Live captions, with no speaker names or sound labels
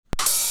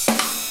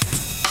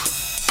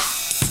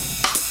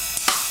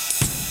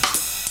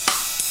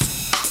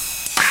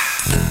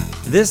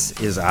This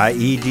is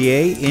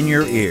IEDA in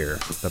Your Ear,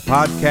 the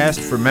podcast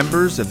for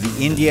members of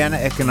the Indiana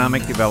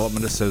Economic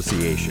Development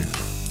Association.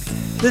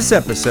 This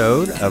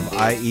episode of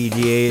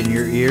IEDA in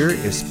Your Ear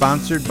is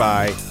sponsored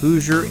by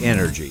Hoosier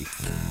Energy.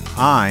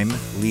 I'm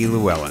Lee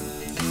Llewellyn.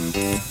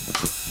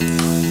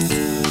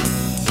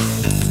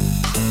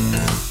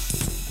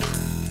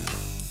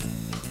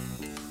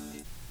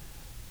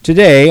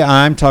 Today,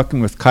 I'm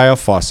talking with Kyle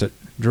Fawcett,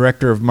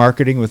 Director of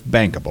Marketing with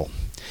Bankable.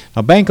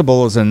 Now,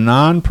 Bankable is a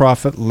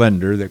nonprofit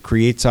lender that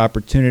creates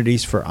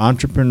opportunities for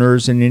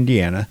entrepreneurs in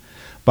Indiana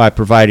by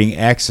providing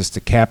access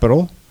to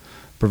capital,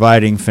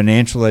 providing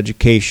financial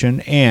education,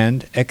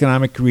 and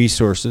economic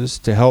resources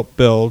to help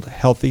build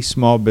healthy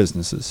small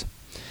businesses.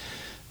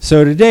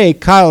 So today,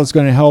 Kyle is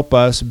going to help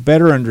us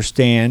better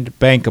understand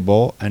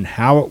Bankable and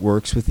how it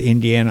works with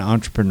Indiana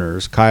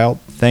entrepreneurs. Kyle,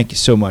 thank you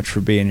so much for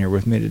being here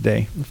with me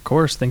today. Of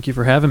course. Thank you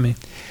for having me.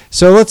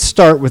 So let's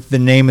start with the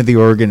name of the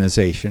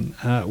organization.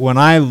 When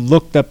I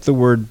looked up the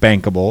word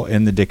bankable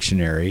in the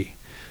dictionary,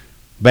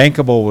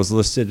 bankable was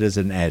listed as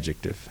an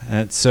adjective.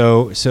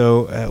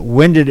 So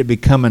when did it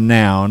become a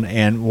noun,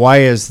 and why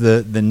is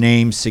the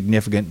name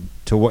significant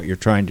to what you're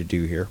trying to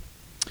do here?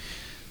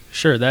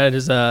 Sure, that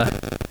is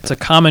it's a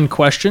common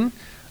question.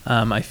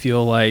 I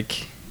feel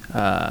like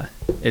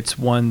it's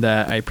one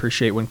that I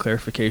appreciate when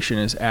clarification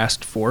is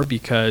asked for,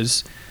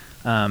 because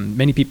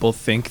many people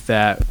think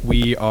that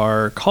we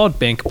are called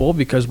bankable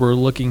because we're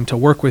looking to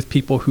work with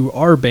people who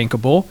are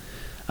bankable,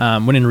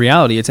 when in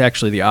reality it's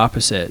actually the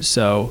opposite.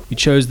 So we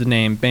chose the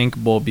name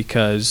Bankable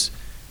because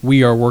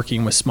we are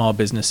working with small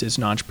businesses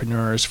and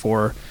entrepreneurs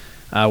for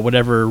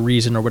whatever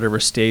reason or whatever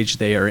stage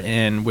they are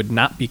in would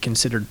not be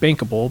considered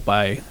bankable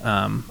by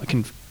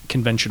a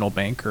conventional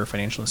bank or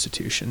financial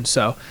institution.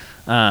 So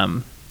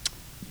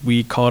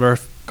we called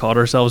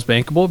ourselves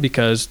Bankable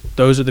because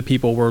those are the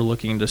people we're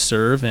looking to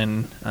serve,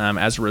 and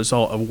as a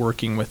result of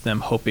working with them,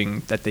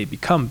 hoping that they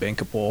become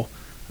bankable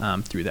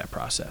through that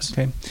process.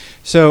 Okay.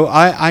 So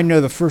I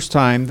know the first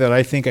time that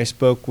I think I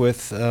spoke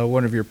with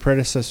one of your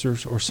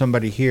predecessors or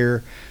somebody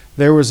here,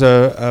 there was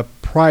a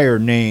prior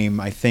name,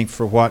 I think,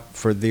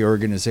 for the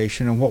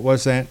organization. And what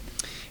was that?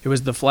 It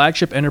was the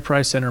Flagship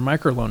Enterprise Center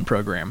Microloan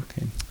Program,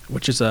 okay,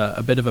 which is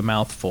a bit of a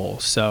mouthful.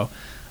 So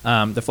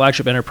the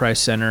Flagship Enterprise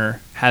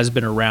Center has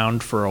been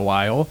around for a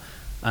while,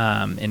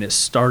 and it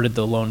started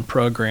the loan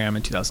program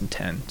in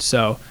 2010.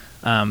 So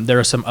there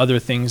are some other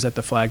things that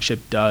the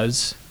Flagship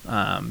does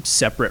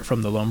separate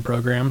from the loan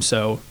program.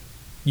 So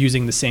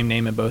using the same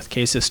name in both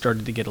cases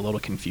started to get a little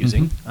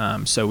confusing.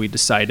 Mm-hmm. So we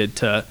decided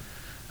to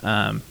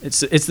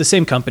it's the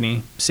same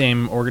company,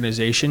 same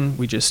organization.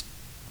 We just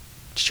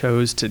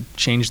chose to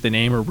change the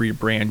name or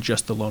rebrand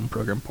just the loan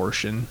program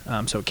portion,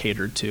 so it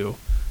catered to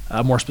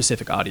a more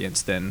specific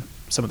audience than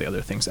some of the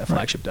other things that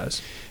Flagship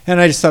does.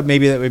 And I just thought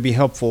maybe that would be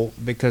helpful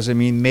because,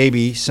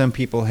 maybe some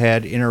people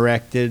had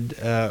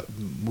interacted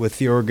with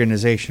the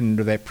organization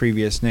under that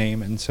previous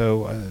name, and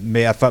so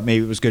I thought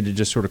maybe it was good to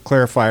just sort of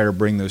clarify or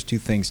bring those two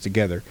things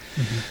together.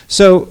 Mm-hmm.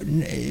 So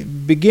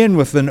begin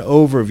with an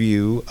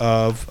overview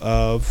of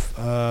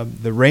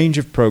the range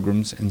of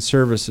programs and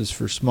services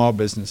for small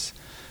business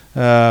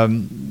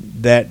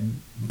that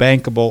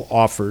Bankable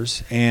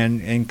offers,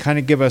 and kind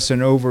of give us an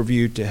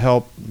overview to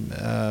help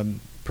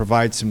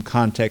provide some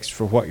context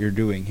for what you're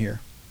doing here.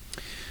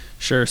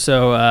 Sure.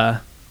 So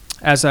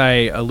as I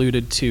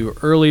alluded to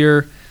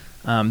earlier,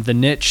 the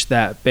niche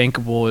that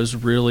Bankable is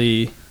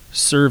really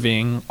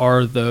serving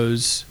are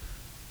those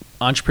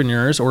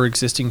entrepreneurs or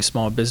existing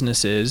small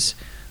businesses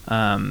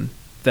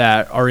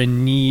that are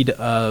in need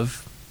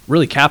of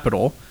really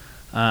capital,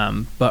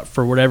 but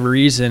for whatever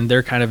reason,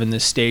 they're kind of in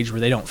this stage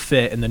where they don't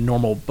fit in the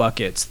normal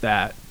buckets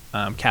that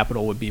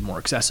capital would be more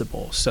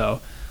accessible.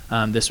 So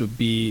this would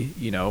be,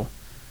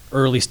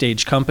 early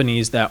stage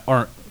companies that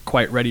aren't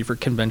quite ready for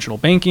conventional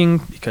banking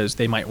because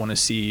they might want to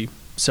see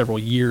several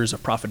years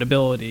of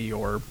profitability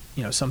or,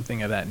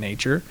 something of that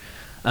nature.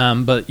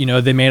 But,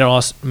 they may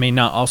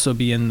not also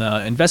be in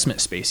the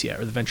investment space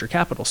yet or the venture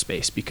capital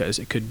space because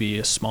it could be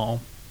a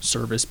small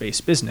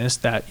service-based business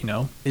that,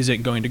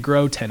 isn't going to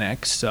grow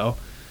 10x. So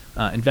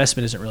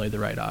investment isn't really the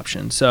right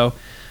option. So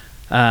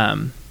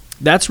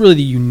that's really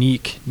the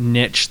unique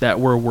niche that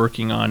we're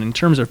working on. In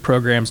terms of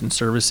programs and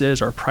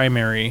services, our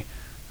primary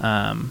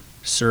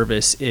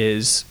service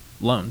is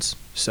loans.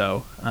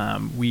 So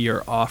we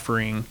are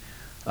offering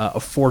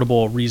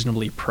affordable,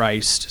 reasonably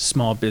priced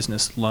small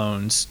business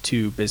loans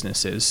to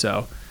businesses.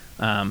 So,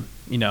 I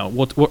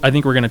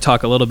think we're going to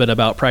talk a little bit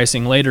about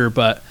pricing later,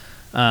 but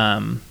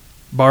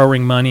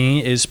borrowing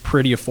money is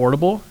pretty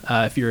affordable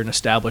if you're an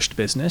established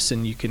business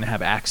and you can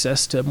have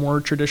access to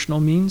more traditional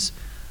means.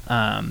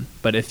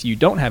 But if you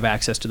don't have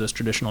access to those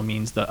traditional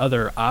means, the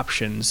other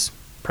options,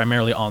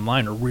 primarily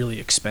online, are really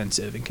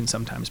expensive and can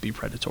sometimes be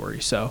predatory.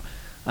 So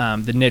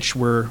the niche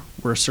we're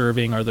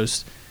serving are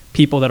those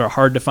people that are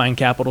hard to find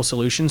capital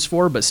solutions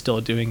for, but still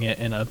doing it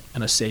in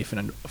a safe and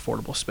an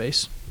affordable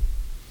space.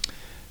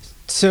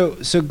 So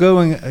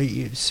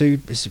going so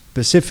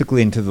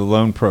specifically into the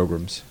loan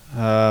programs,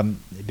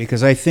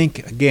 because I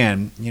think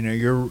again,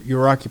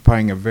 you're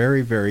occupying a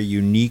very, very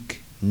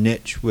unique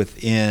niche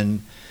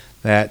within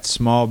that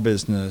small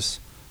business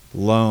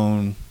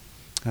loan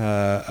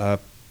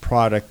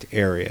product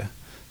area.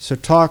 So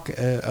talk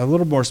a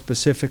little more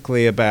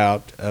specifically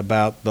about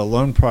the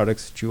loan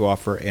products that you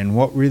offer and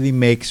what really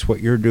makes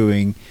what you're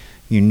doing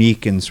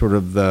unique in sort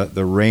of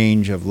the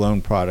range of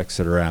loan products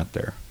that are out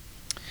there.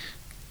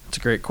 That's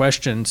a great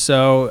question.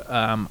 So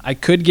I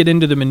could get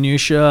into the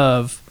minutia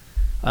of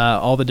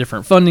all the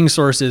different funding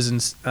sources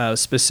and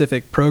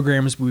specific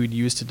programs we would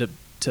use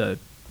to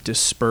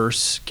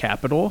disperse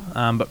capital,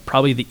 but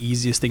probably the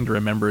easiest thing to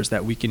remember is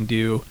that we can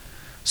do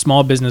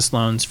small business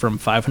loans from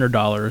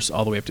 $500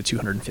 all the way up to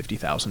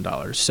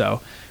 $250,000.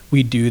 So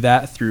we do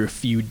that through a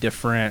few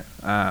different,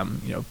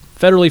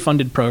 federally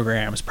funded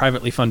programs,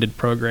 privately funded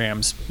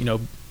programs,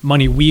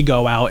 money we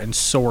go out and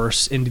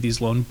source into these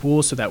loan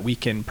pools so that we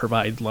can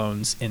provide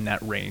loans in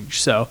that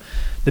range. So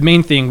the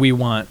main thing we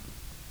want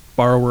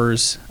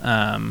borrowers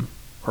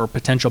or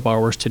potential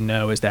borrowers to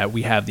know is that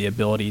we have the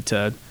ability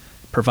to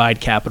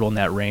provide capital in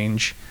that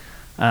range.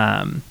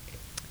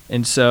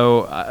 And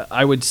so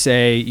I would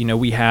say,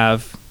 we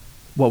have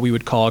what we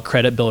would call a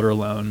credit builder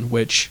loan,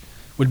 which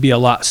would be a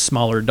lot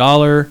smaller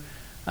dollar,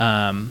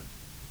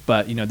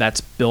 but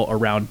that's built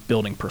around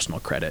building personal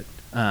credit.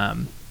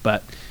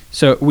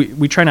 So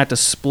we try not to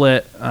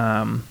split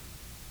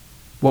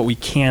what we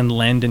can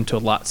lend into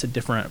lots of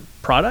different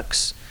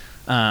products,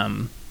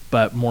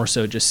 but more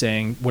so just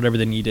saying whatever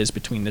the need is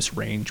between this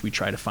range, we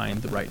try to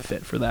find the right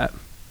fit for that.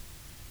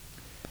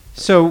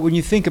 So when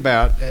you think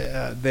about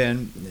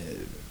then,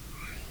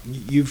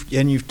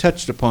 you've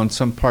touched upon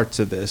some parts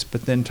of this,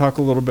 but then talk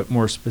a little bit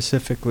more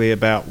specifically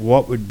about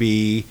what would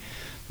be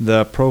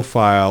the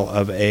profile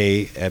of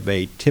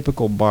a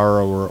typical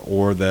borrower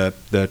or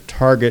the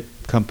target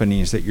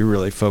companies that you're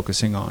really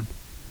focusing on.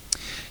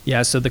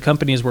 Yeah, so the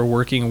companies we're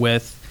working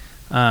with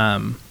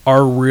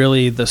are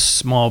really the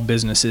small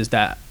businesses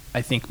that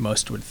I think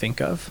most would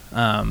think of.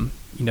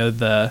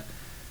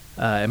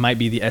 It might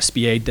be the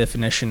SBA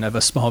definition of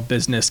a small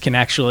business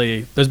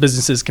those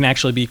businesses can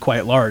actually be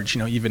quite large,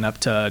 even up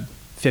to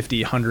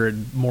 50,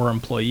 100 more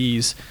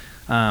employees.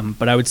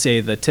 But I would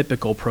say the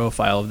typical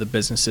profile of the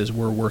businesses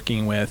we're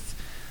working with,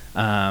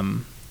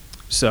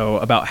 so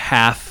about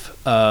half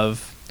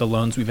of the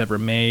loans we've ever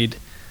made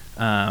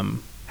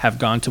have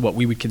gone to what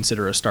we would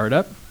consider a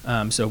startup.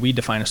 So we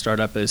define a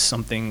startup as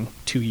something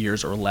 2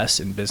 years or less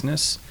in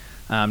business.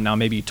 Now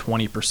maybe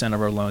 20%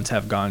 of our loans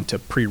have gone to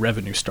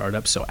pre-revenue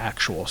startups, so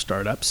actual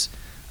startups.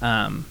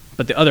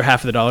 But the other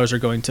half of the dollars are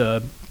going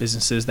to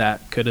businesses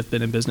that could have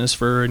been in business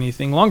for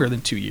anything longer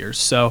than 2 years.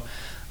 So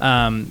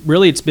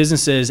really it's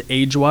businesses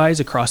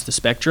age-wise across the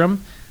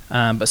spectrum,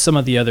 but some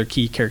of the other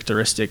key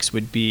characteristics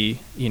would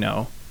be,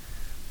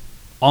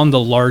 on the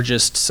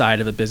largest side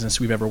of a business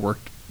we've ever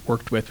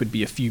worked with would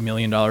be a few $1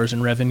 million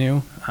in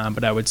revenue.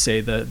 But I would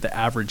say the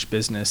average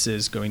business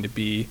is going to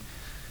be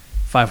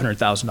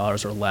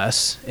 $500,000 or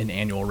less in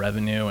annual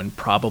revenue, and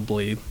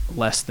probably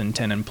less than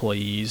 10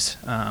 employees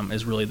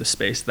is really the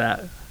space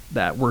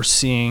that we're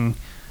seeing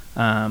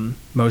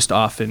most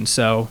often.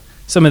 So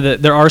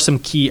there are some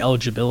key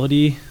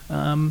eligibility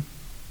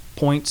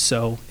points.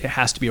 So it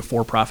has to be a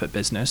for-profit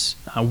business.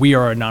 We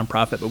are a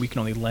nonprofit, but we can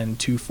only lend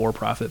to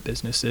for-profit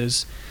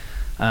businesses.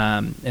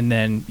 And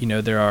then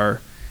there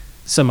are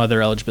some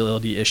other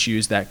eligibility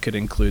issues that could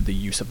include the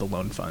use of the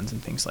loan funds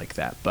and things like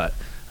that. But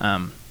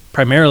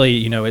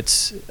primarily,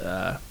 it's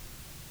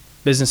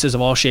businesses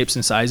of all shapes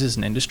and sizes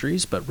and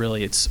industries, but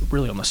it's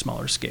really on the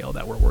smaller scale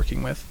that we're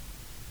working with.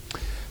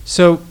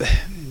 So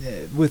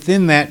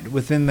within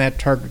that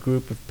target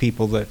group of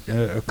people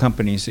that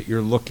companies that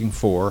you're looking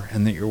for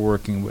and that you're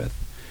working with,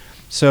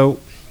 so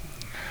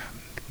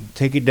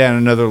take it down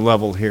another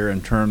level here in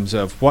terms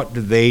of what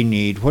do they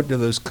need, what do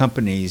those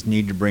companies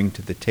need to bring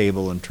to the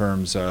table in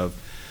terms of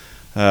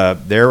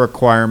their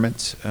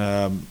requirements.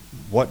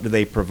 What do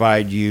they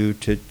provide you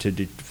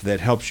that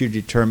helps you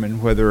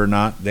determine whether or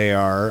not they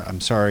are, I'm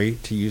sorry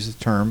to use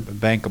the term,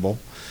 bankable,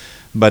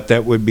 but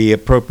that would be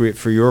appropriate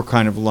for your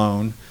kind of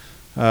loan.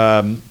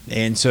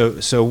 And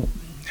so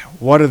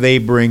what do they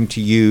bring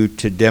to you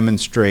to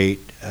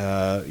demonstrate,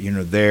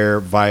 their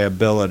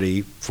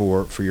viability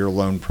for your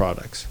loan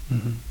products?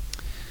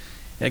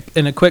 Mm-hmm.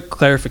 And a quick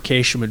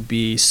clarification would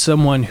be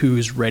someone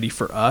who's ready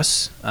for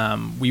us,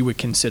 we would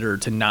consider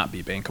to not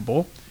be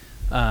bankable.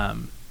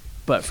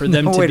 But for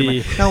them to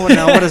be... No,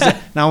 what is it?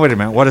 Now, wait a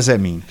minute. What does that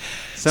mean?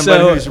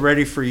 Somebody who's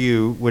ready for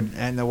you would...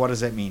 And what does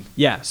that mean?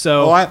 Yeah,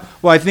 so...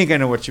 I think I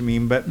know what you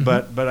mean,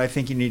 but I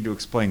think you need to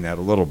explain that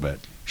a little bit.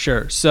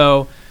 Sure.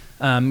 So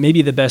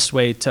maybe the best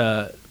way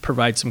to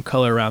provide some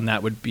color around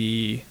that would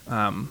be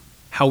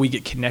how we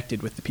get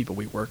connected with the people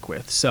we work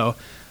with. So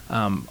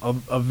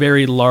a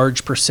very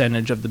large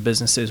percentage of the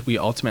businesses we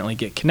ultimately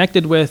get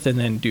connected with and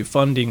then do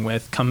funding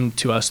with come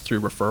to us through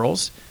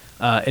referrals.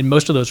 And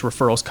most of those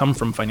referrals come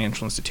from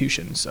financial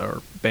institutions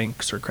or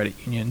banks or credit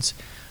unions.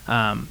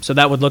 So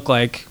that would look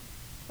like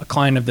a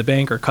client of the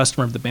bank or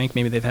customer of the bank,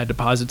 maybe they've had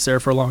deposits there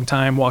for a long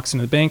time, walks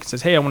into the bank and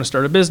says, hey, I want to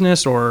start a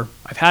business, or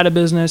I've had a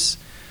business,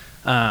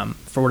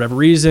 for whatever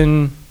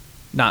reason,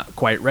 not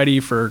quite ready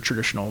for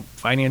traditional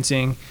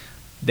financing.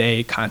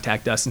 They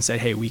contact us and say,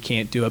 hey, we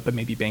can't do it, but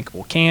maybe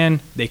Bankable can.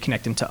 They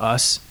connect them to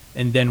us,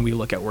 and then we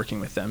look at working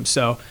with them.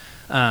 So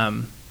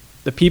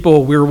the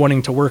people we're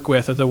wanting to work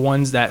with are the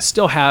ones that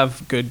still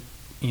have good,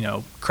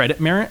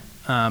 credit merit,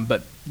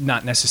 but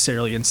not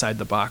necessarily inside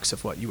the box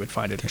of what you would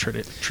find at a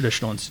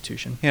traditional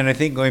institution. And I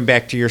think going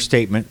back to your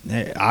statement,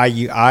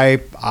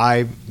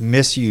 I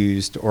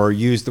misused or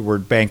used the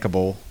word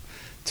bankable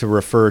to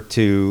refer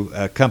to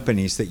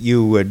companies that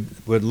you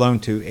would loan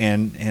to.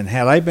 And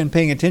had I been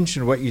paying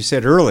attention to what you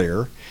said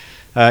earlier,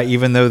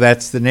 even though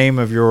that's the name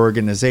of your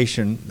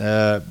organization,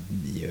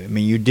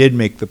 you did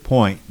make the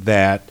point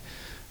that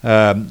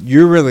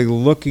you're really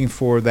looking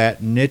for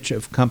that niche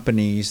of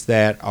companies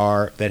that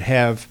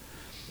have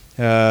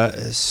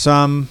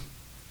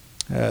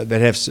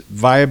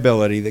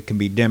viability that can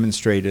be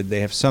demonstrated.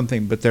 They have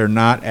something, but they're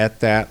not at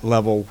that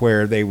level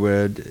where they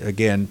would,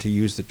 again, to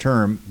use the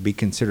term, be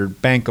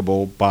considered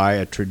bankable by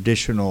a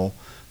traditional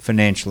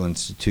financial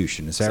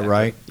institution. Is that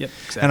right? Yep,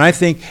 exactly. And I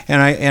think,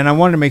 and I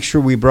wanted to make sure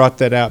we brought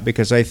that out,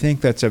 because I think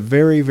that's a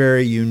very,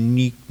 very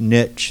unique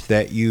niche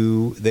that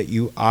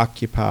you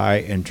occupy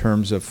in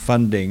terms of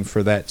funding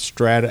for that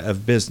strata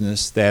of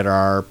business that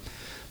are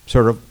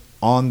sort of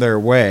on their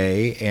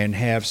way and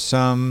have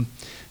some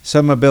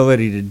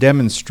ability to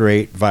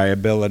demonstrate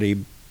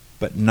viability,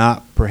 but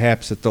not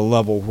perhaps at the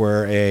level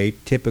where a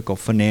typical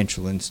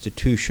financial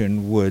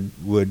institution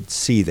would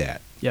see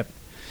that. Yep,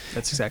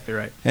 that's exactly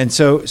right. And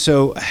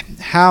so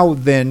how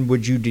then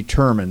would you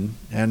determine,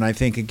 and I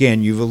think,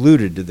 again, you've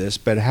alluded to this,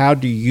 but how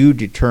do you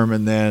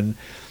determine then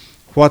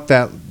what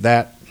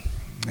that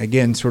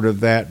again, sort of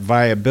that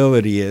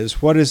viability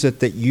is? What is it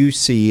that you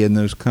see in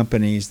those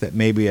companies that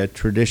maybe a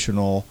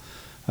traditional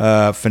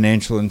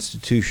financial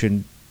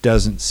institution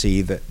doesn't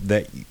see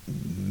that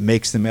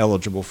makes them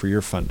eligible for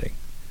your funding?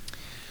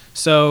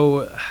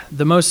 So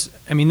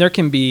there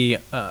can be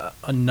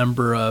a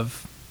number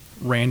of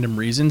random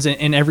reasons,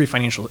 and every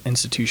financial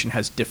institution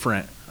has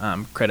different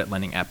credit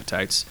lending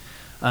appetites.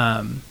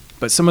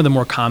 But some of the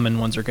more common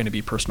ones are going to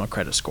be personal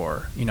credit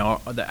score.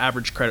 The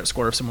average credit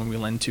score of someone we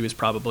lend to is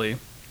probably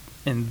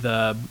in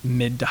the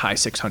mid to high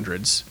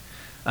 600s,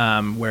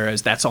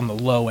 whereas that's on the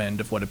low end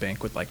of what a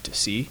bank would like to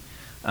see.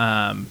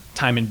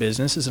 Time in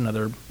business is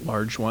another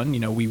large one.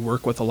 We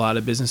work with a lot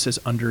of businesses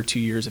under 2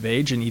 years of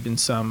age, and even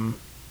some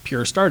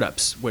pure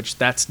startups, which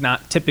that's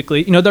not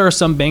typically, there are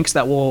some banks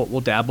that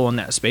will dabble in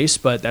that space,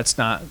 but that's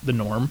not the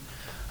norm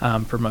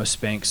for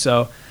most banks.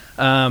 So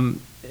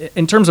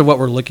in terms of what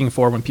we're looking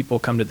for when people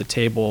come to the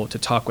table to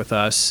talk with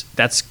us,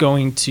 that's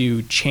going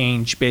to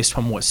change based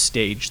on what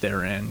stage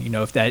they're in.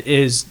 If that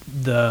is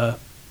the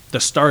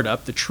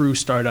startup, the true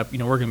startup, we're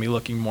going to be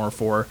looking more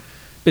for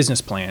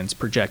business plans,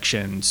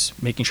 projections,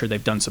 making sure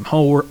they've done some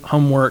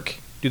homework.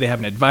 Do they have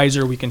an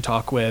advisor we can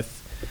talk with?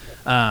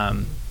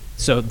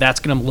 So that's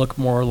going to look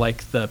more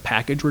like the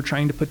package we're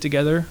trying to put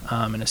together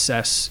and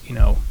assess,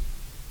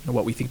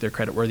 what we think their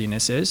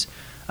creditworthiness is.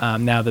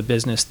 Now, the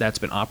business that's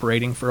been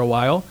operating for a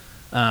while,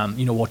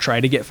 we'll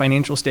try to get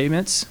financial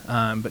statements,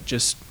 but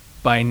just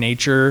by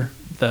nature,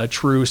 the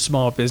true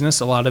small business,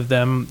 a lot of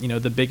them,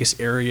 the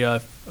biggest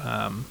area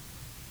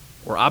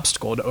or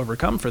obstacle to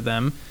overcome for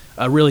them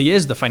really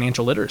is the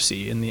financial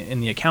literacy in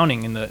the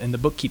accounting in the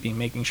bookkeeping,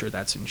 making sure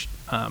that's in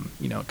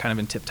kind of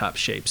in tip-top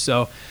shape.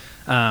 So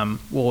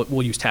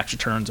we'll use tax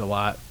returns a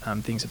lot,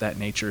 things of that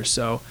nature.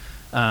 So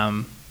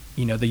the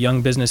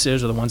young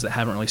businesses are the ones that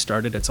haven't really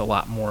started. It's a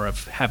lot more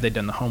of, have they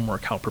done the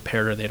homework? How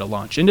prepared are they to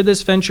launch into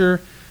this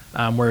venture?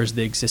 Whereas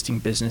the existing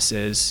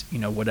businesses,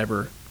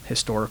 whatever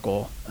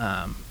historical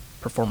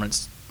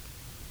performance,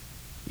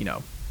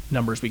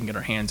 numbers we can get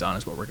our hands on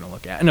is what we're going to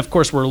look at. And of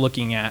course, we're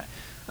looking at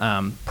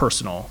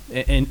personal.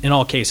 In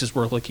all cases,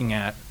 we're looking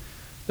at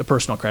the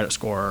personal credit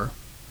score,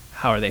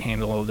 how are they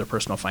handling their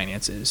personal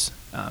finances,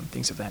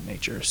 things of that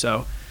nature.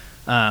 So,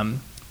 you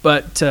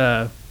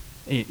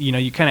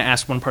kind of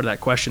asked one part of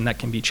that question that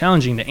can be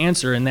challenging to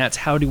answer, and that's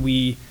how do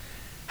we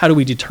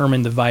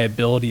determine the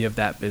viability of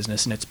that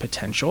business and its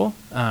potential,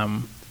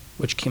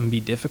 which can be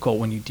difficult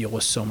when you deal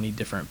with so many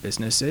different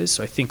businesses.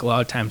 So I think a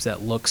lot of times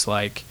that looks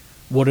like,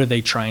 what are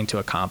they trying to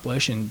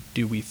accomplish, and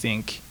do we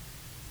think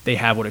they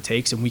have what it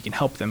takes and we can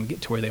help them get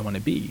to where they want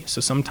to be?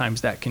 So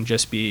sometimes that can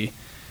just be,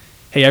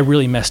 hey, I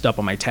really messed up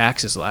on my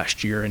taxes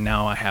last year and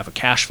now I have a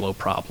cash flow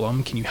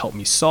problem. Can you help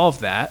me solve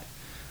that?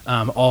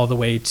 All the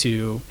way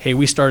to, hey,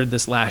 we started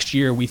this last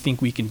year. We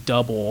think we can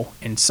double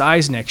in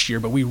size next year,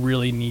 but we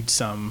really need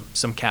some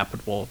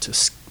capital to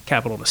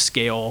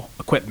scale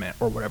equipment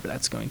or whatever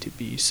that's going to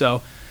be.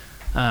 So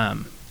I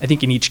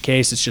think in each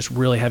case, it's just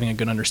really having a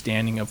good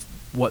understanding of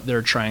what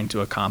they're trying to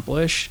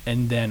accomplish,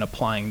 and then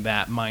applying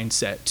that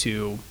mindset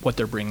to what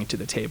they're bringing to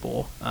the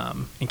table.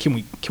 And can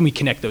we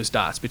connect those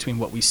dots between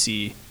what we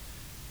see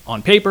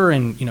on paper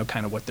and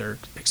kind of what they're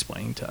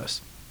explaining to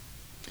us?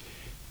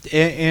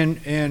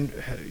 And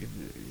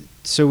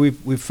so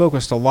we've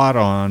focused a lot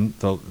on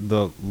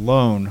the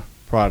loan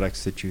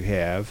products that you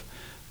have,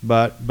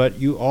 but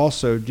you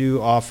also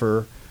do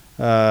offer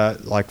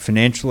like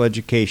financial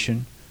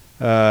education.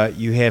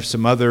 You have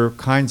some other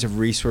kinds of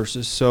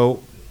resources.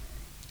 So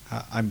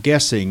I'm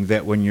guessing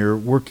that when you're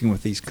working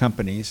with these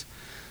companies,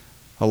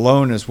 a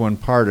loan is one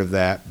part of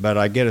that, but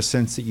I get a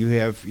sense that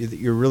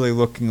you're really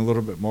looking a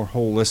little bit more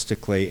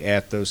holistically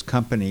at those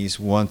companies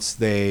once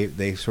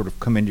they sort of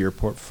come into your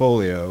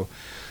portfolio.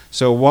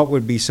 So what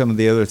would be some of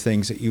the other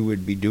things that you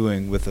would be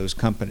doing with those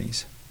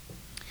companies?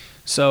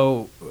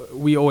 So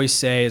we always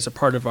say, as a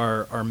part of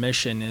our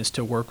mission, is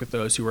to work with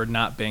those who are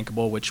not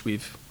bankable, which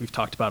we've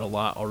talked about a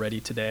lot already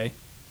today,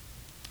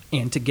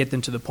 and to get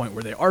them to the point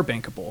where they are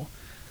bankable.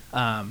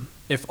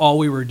 If all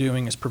we were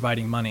doing is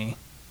providing money,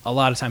 a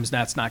lot of times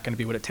that's not going to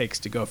be what it takes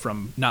to go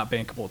from not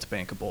bankable to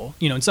bankable.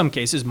 In some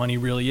cases, money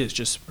really is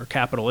just, or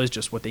capital is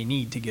just what they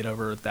need to get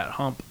over that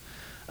hump.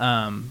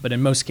 But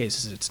in most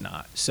cases, it's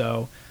not.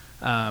 So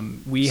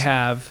we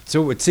have.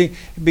 So it would seem,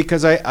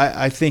 because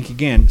I think,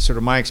 again, sort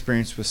of my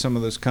experience with some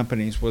of those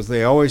companies was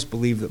they always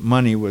believed that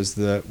money was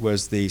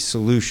the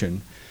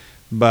solution.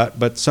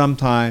 But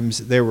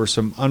sometimes there were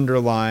some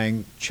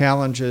underlying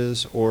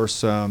challenges or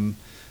some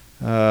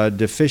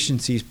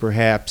deficiencies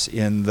perhaps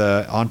in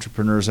the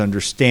entrepreneur's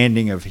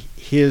understanding of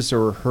his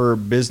or her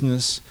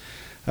business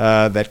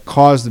that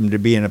caused them to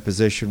be in a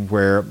position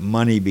where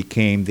money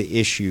became the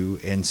issue.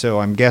 And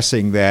so I'm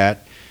guessing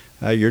that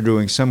you're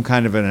doing some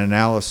kind of an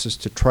analysis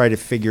to try to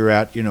figure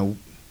out,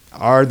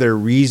 are there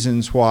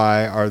reasons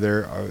why,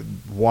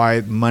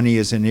 why money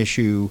is an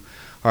issue?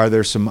 Are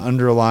there some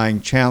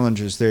underlying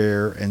challenges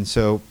there? And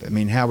so,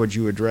 how would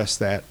you address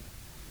that?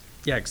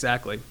 Yeah,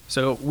 exactly.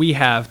 So we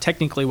have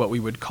technically what we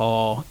would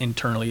call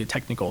internally a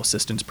technical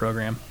assistance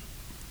program,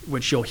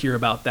 which you'll hear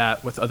about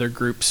that with other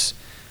groups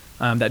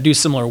that do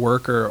similar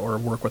work or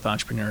work with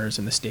entrepreneurs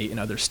in the state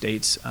and other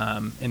states.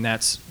 And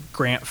that's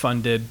grant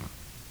funded.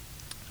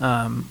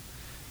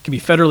 It can be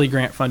federally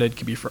grant funded,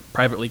 can be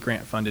privately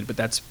grant funded, but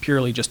that's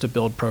purely just to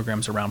build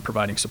programs around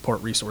providing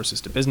support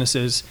resources to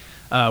businesses.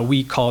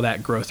 We call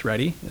that Growth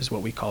Ready, is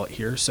what we call it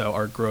here. So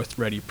our Growth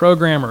Ready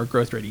program or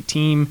Growth Ready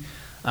team.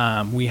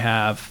 We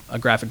have a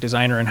graphic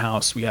designer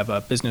in-house. We have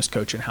a business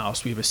coach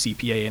in-house. We have a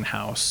CPA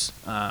in-house.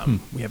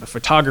 We have a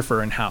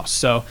photographer in-house.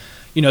 So,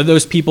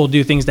 those people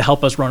do things to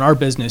help us run our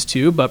business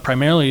too, but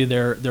primarily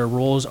their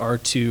roles are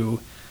to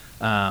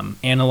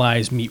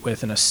analyze, meet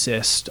with, and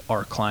assist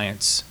our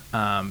clients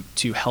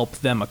to help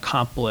them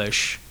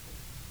accomplish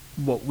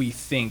what we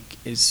think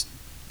is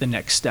the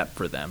next step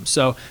for them.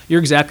 So you're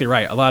exactly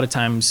right. A lot of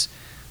times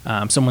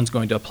someone's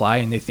going to apply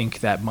and they think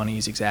that money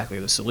is exactly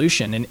the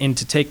solution. And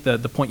to take the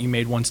point you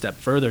made one step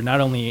further, not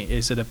only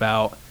is it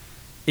about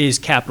is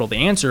capital the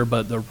answer,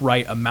 but the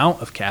right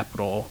amount of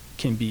capital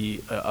can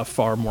be a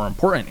far more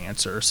important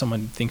answer.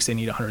 Someone thinks they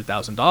need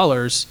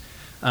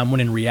 $100,000 when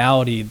in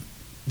reality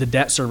the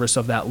debt service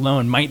of that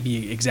loan might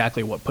be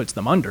exactly what puts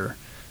them under.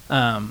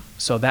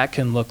 So that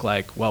can look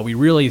like, well, we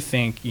really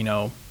think,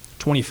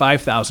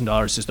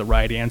 $25,000 is the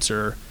right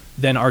answer.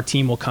 Then our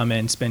team will come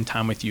in, spend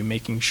time with you,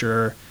 making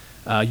sure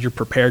you're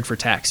prepared for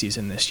tax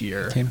season this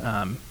year, okay.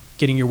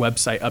 Getting your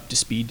website up to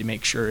speed to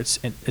make sure it's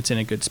in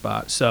a good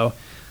spot. So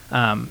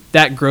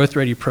that Growth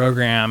Ready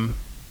program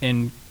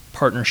in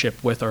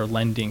partnership with our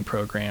lending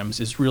programs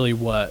is really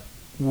what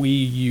we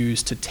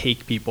use to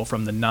take people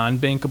from the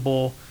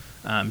non-bankable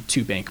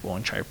to bankable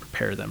and try to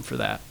prepare them for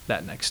that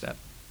next step.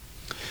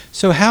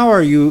 So how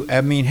are you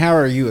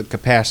at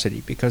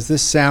capacity? Because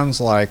this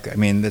sounds like,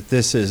 that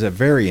this is a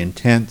very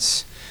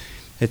intense,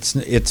 it's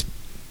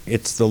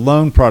the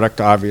loan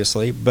product,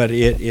 obviously, but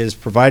it is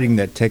providing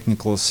that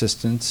technical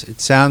assistance.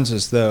 It sounds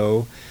as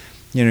though,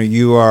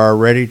 you are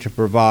ready to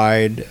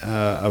provide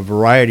a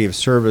variety of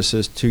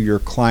services to your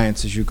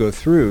clients as you go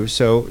through.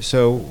 So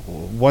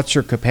what's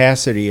your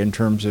capacity in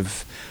terms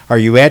of, are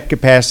you at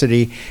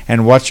capacity,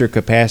 and what's your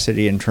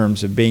capacity in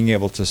terms of being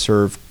able to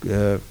serve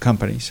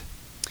companies?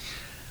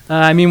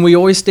 We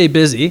always stay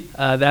busy,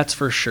 that's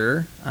for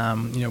sure.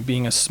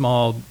 Being a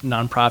small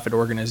nonprofit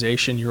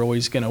organization, you're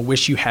always going to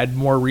wish you had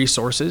more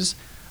resources.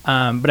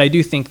 But I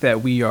do think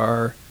that we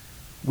are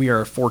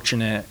a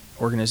fortunate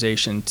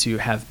organization to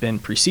have been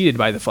preceded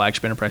by the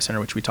Flagship Enterprise Center,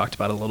 which we talked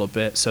about a little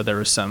bit. So there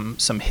was some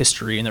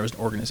history, and there was an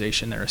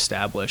organization there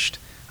established.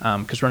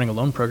 Because running a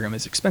loan program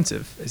is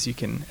expensive, as you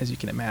can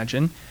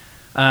imagine.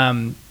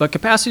 But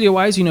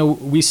capacity-wise,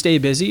 we stay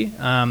busy.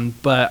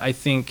 But I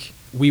think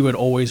we would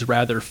always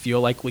rather feel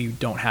like we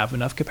don't have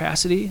enough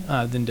capacity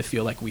than to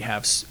feel like we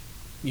have,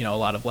 a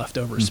lot of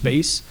leftover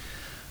space.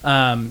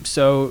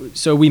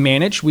 So we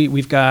manage.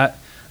 We've got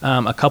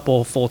a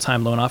couple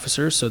full-time loan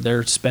officers, so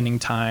they're spending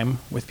time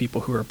with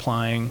people who are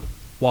applying,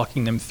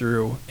 walking them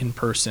through in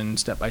person,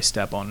 step by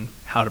step, on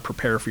how to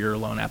prepare for your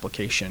loan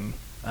application,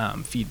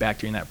 feedback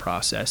during that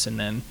process, and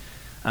then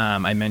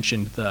I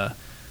mentioned the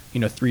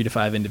 3 to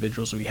 5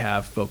 individuals we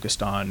have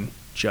focused on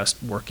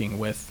just working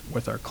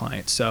with our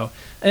clients. So,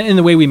 and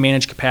the way we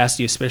manage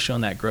capacity, especially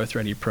on that Growth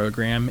Ready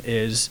program,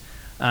 is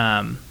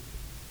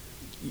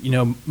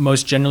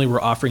most generally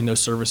we're offering those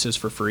services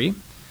for free.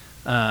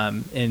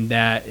 And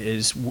that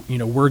is,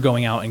 we're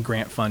going out and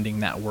grant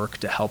funding that work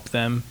to help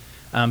them.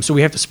 So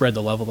we have to spread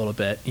the love a little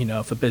bit.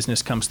 If a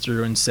business comes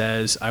through and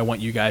says, I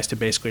want you guys to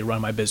basically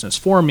run my business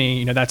for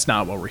me, that's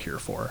not what we're here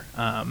for.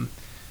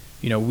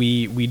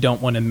 We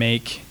don't want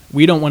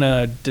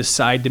to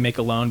decide to make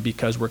a loan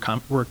because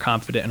we're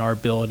confident in our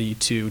ability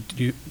to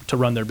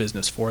run their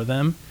business for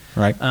them.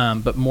 Right.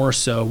 But more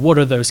so, what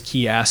are those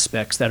key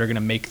aspects that are going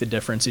to make the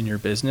difference in your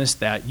business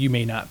that you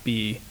may not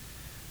be,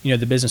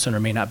 the business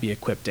owner may not be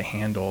equipped to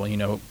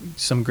handle?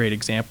 Some great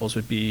examples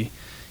would be,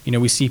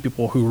 we see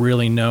people who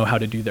really know how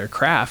to do their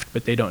craft,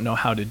 but they don't know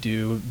how to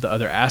do the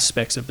other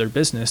aspects of their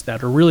business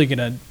that are really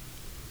going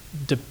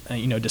to,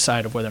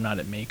 decide of whether or not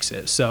it makes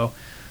it. So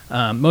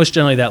most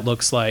generally that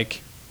looks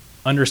like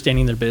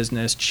understanding their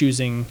business,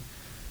 choosing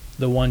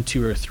the 1,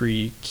 2, or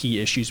 3 key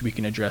issues we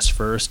can address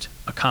first,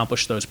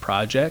 accomplish those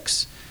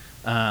projects,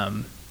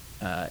 and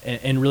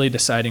really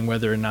deciding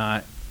whether or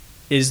not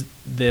is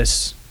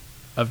this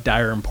of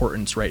dire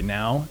importance right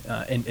now,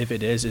 and if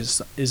it is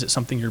it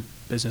something your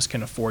business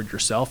can afford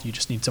yourself? You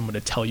just need someone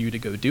to tell you to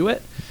go do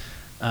it.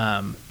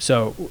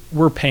 So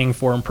we're paying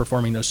for and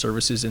performing those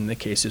services in the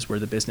cases where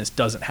the business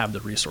doesn't have the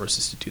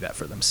resources to do that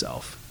for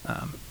themselves,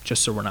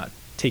 just so we're not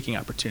taking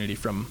opportunity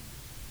from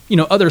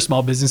other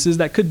small businesses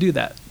that could do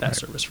that right.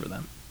 service for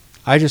them.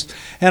 I just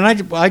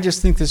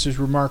think this is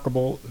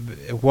remarkable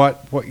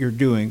what you're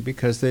doing,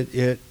 because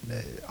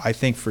I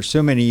think for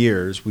so many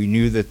years we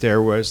knew that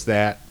there was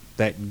that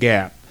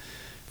gap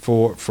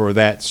for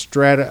that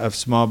strata of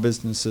small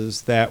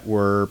businesses that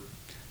were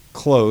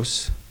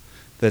close,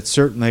 that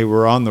certainly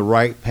were on the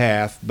right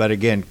path, but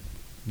again,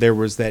 there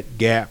was that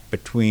gap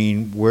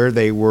between where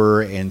they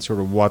were and sort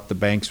of what the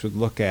banks would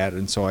look at.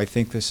 And so I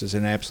think this is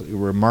an absolutely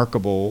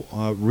remarkable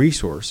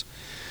resource.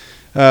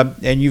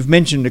 And you've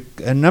mentioned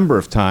a number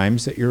of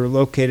times that you're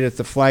located at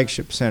the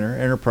flagship center,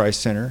 Enterprise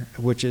Center,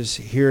 which is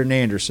here in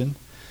Anderson.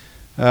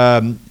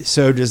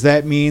 So does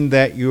that mean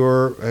that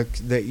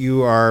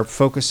you are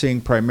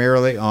focusing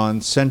primarily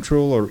on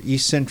central or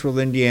east central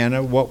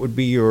Indiana? What would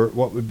be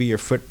your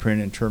footprint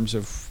in terms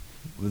of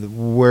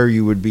where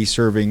you would be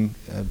serving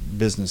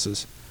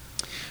businesses?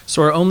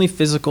 So our only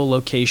physical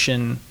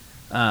location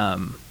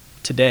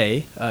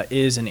today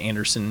is in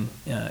Anderson,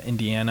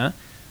 Indiana.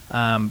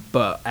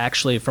 But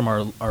actually from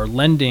our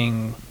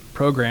lending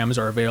programs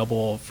are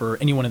available for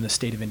anyone in the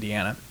state of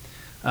Indiana.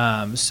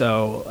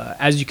 So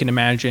as you can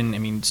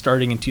imagine,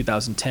 starting in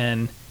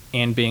 2010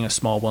 and being a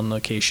small one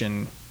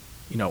location,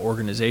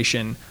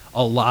 organization,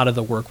 a lot of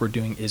the work we're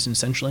doing is in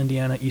central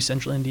Indiana, east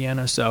central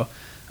Indiana. So,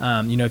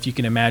 if you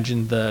can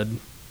imagine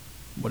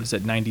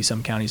 90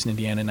 some counties in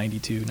Indiana,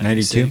 92,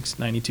 96,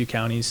 92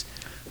 counties,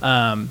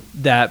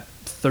 that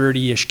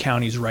 30-ish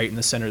counties right in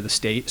the center of the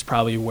state is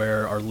probably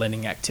where our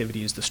lending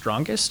activity is the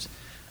strongest.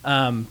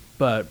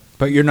 But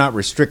you're not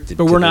restricted.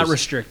 But we're not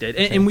restricted.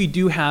 And we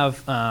do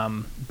have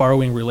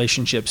borrowing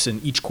relationships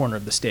in each corner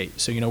of the state.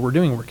 So, we're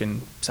doing work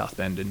in South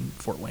Bend and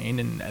Fort Wayne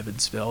and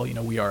Evansville.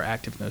 We are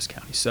active in those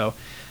counties. So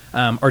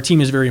our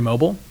team is very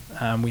mobile.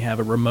 We have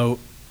a remote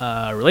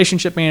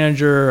relationship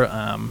manager.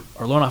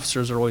 Our loan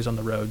officers are always on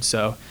the road.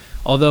 So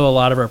although a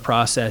lot of our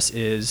process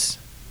is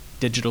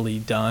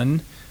digitally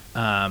done,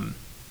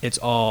 it's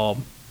all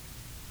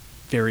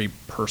very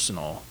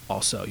personal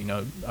also.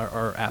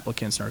 Our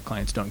applicants and our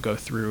clients don't go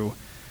through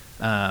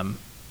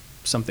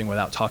something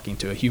without talking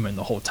to a human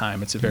the whole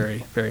time. It's a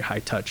very, very high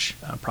touch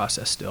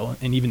process still.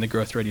 And even the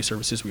growth ready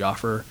services we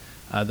offer,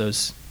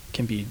 those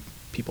can be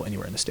people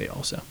anywhere in the state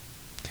also.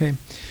 Okay.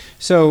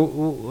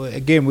 So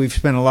again, we've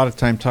spent a lot of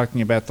time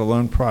talking about the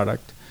loan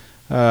product.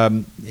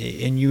 And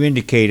you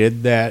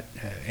indicated that,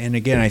 and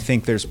again, I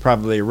think there's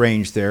probably a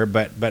range there,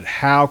 but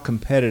how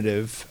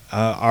competitive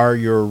are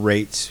your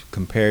rates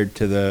compared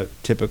to the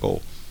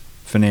typical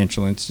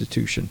financial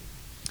institution?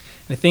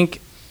 I think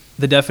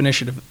the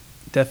definition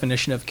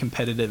of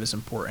competitive is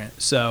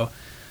important. So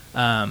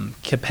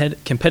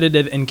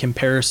competitive in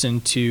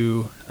comparison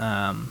to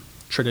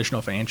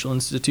traditional financial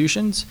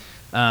institutions,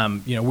 we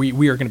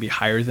are going to be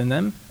higher than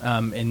them,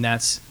 and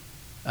that's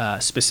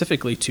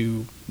specifically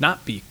to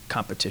not be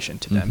competition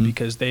to them,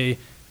 because they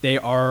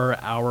are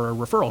our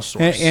referral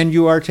source. And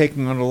you are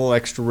taking on a little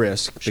extra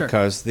risk, sure,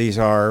 because these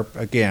are,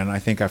 again, I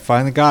think I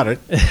finally got it.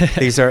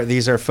 These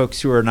are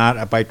folks who are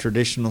not by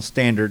traditional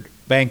standard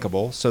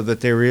bankable, so that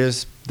there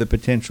is the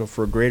potential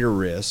for greater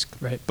risk.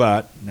 Right.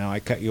 But now I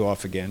cut you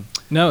off again.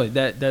 No,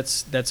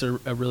 that's a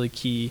really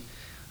key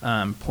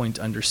point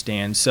to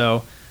understand.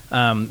 So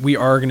we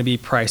are going to be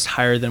priced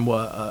higher than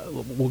what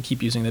we'll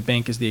keep using the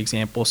bank as the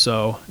example.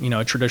 So,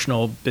 a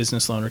traditional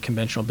business loan or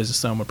conventional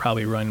business loan would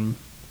probably run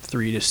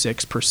 3 to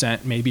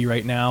 6% maybe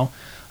right now.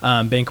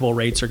 Bankable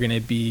rates are going to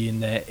be in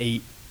the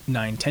 8,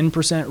 9,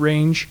 10%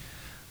 range,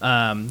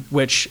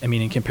 which,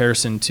 in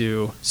comparison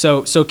to,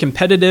 so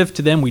competitive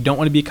to them, we don't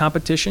want to be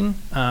competition,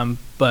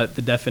 but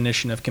the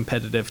definition of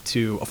competitive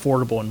to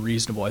affordable and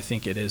reasonable, I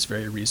think it is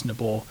very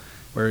reasonable,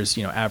 whereas,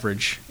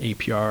 average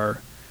APR,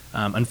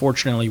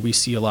 unfortunately, we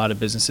see a lot of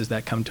businesses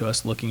that come to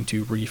us looking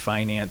to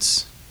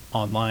refinance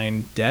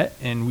online debt,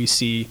 and we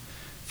see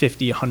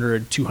 50,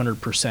 100,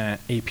 200%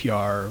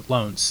 APR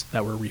loans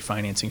that we're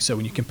refinancing. So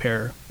when you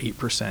compare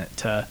 8%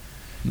 to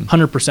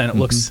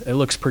 100%, it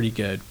looks pretty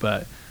good.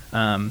 But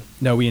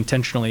no, we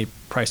intentionally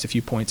priced a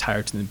few points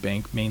higher to the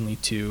bank, mainly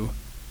to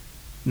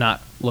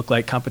not look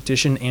like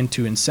competition and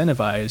to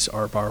incentivize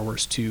our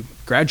borrowers to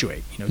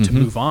graduate, to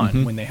move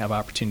on when they have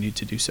opportunity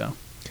to do so.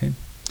 Okay.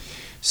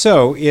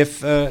 So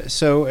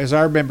as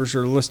our members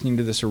are listening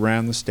to this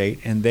around the state,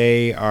 and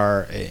they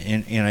are,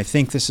 and I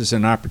think this is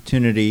an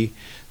opportunity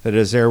that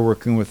as they're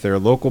working with their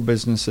local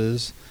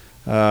businesses,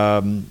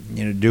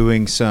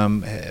 doing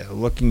some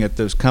looking at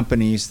those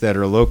companies that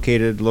are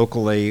located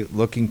locally,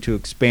 looking to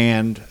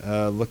expand,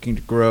 looking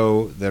to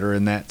grow, that are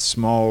in that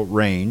small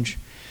range,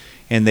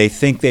 and they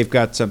think they've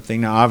got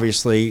something. Now,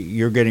 obviously,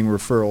 you're getting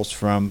referrals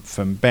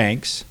from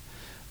banks.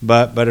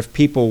 But if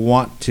people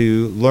want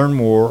to learn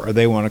more, or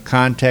they want to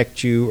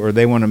contact you, or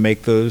they want to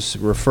make those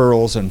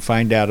referrals and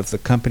find out if the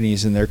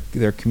companies in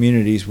their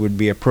communities would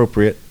be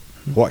appropriate,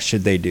 what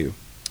should they do?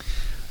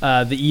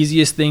 The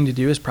easiest thing to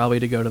do is probably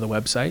to go to the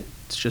website.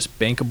 It's just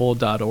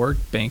bankable.org,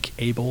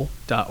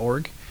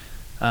 bankable.org.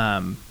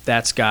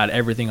 That's got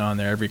everything on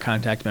there, every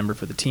contact member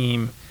for the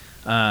team.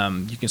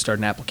 You can start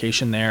an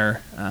application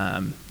there.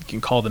 You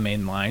can call the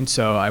main line.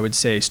 So I would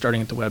say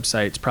starting at the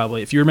website, it's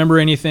probably, if you remember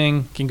anything,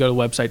 you can go to the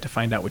website to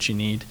find out what you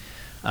need.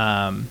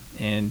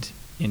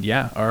 And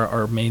yeah,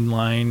 our main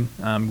line,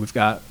 we've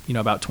got,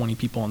 about 20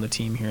 people on the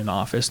team here in the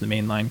office. The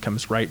main line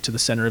comes right to the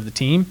center of the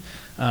team,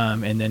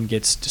 and then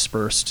gets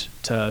dispersed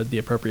to the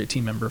appropriate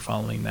team member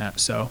following that.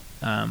 So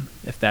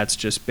if that's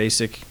just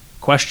basic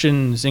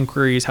questions,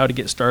 inquiries, how to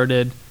get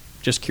started,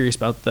 just curious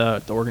about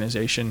the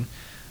organization,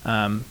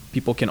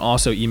 people can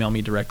also email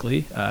me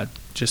directly,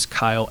 just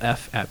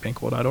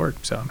kylef@bankable.org.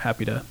 So I'm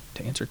happy to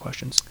answer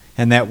questions.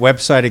 And that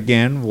website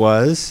again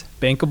was?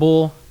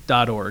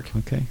 Bankable.org.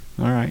 Okay.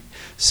 All right.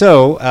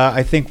 So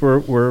I think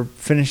we're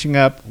finishing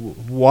up.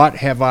 What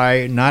have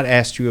I not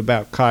asked you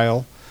about,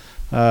 Kyle,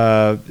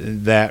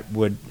 that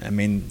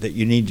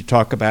you need to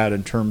talk about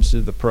in terms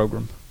of the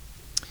program?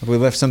 Have we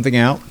left something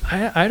out?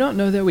 I don't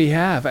know that we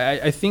have.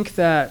 I think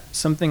that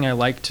something I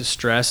like to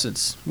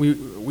stress, we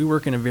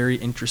work in a very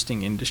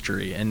interesting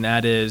industry, and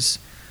that is,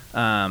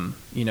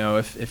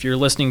 if you're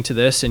listening to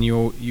this and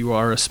you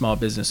are a small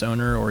business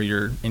owner, or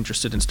you're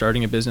interested in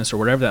starting a business, or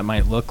whatever that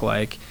might look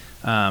like,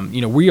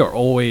 we are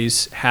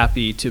always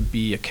happy to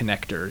be a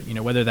connector.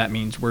 Whether that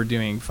means we're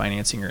doing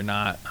financing or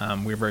not,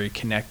 we're very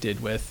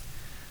connected with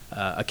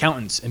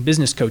accountants and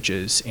business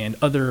coaches and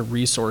other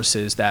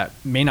resources that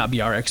may not be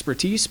our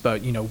expertise,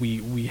 but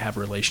we have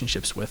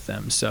relationships with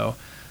them. So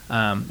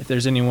if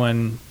there's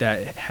anyone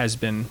that has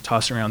been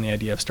tossing around the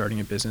idea of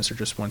starting a business, or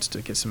just wants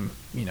to get some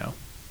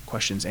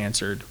questions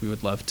answered, we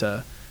would love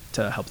to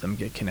help them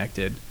get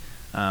connected.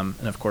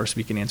 And of course,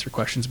 we can answer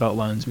questions about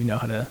loans. We know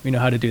how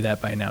to do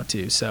that by now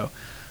too. So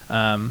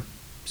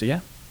yeah,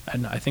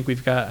 and I think we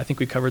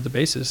covered the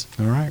bases.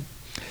 All right.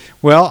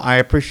 Well, I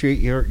appreciate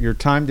your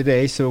time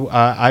today. So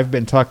I've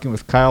been talking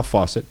with Kyle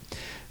Fawcett,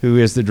 who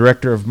is the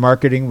Director of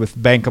Marketing with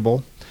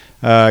Bankable.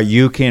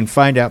 You can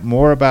find out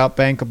more about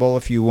Bankable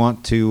if you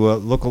want to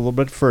look a little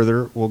bit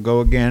further. We'll go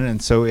again.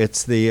 And so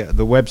it's the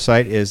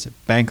website is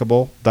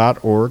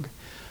bankable.org.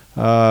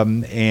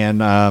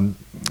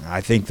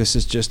 I think this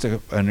is just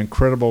an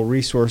incredible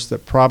resource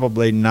that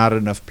probably not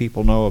enough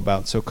people know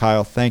about. So,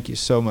 Kyle, thank you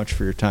so much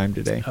for your time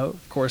today. Oh,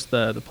 of course,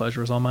 the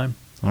pleasure is all mine.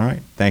 All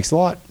right. Thanks a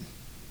lot.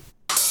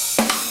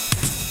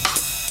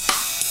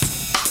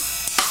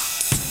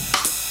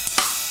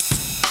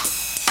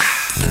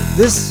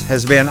 This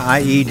has been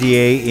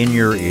IEDA in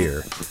Your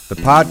Ear, the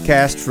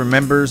podcast for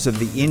members of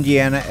the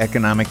Indiana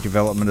Economic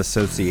Development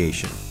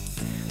Association.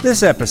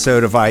 This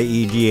episode of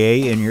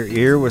IEDA in Your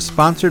Ear was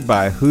sponsored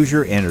by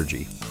Hoosier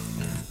Energy.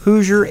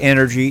 Hoosier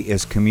Energy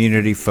is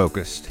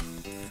community-focused.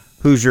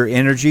 Hoosier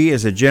Energy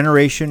is a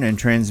generation and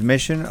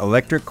transmission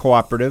electric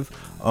cooperative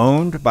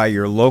owned by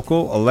your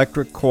local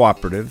electric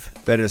cooperative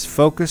that is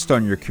focused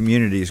on your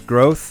community's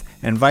growth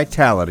and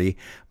vitality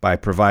by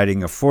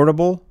providing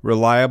affordable,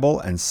 reliable,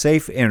 and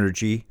safe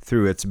energy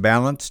through its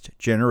balanced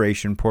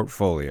generation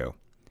portfolio.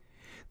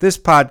 This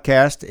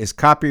podcast is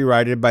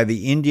copyrighted by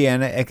the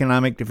Indiana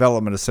Economic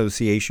Development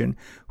Association,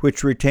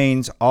 which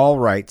retains all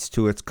rights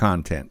to its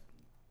content.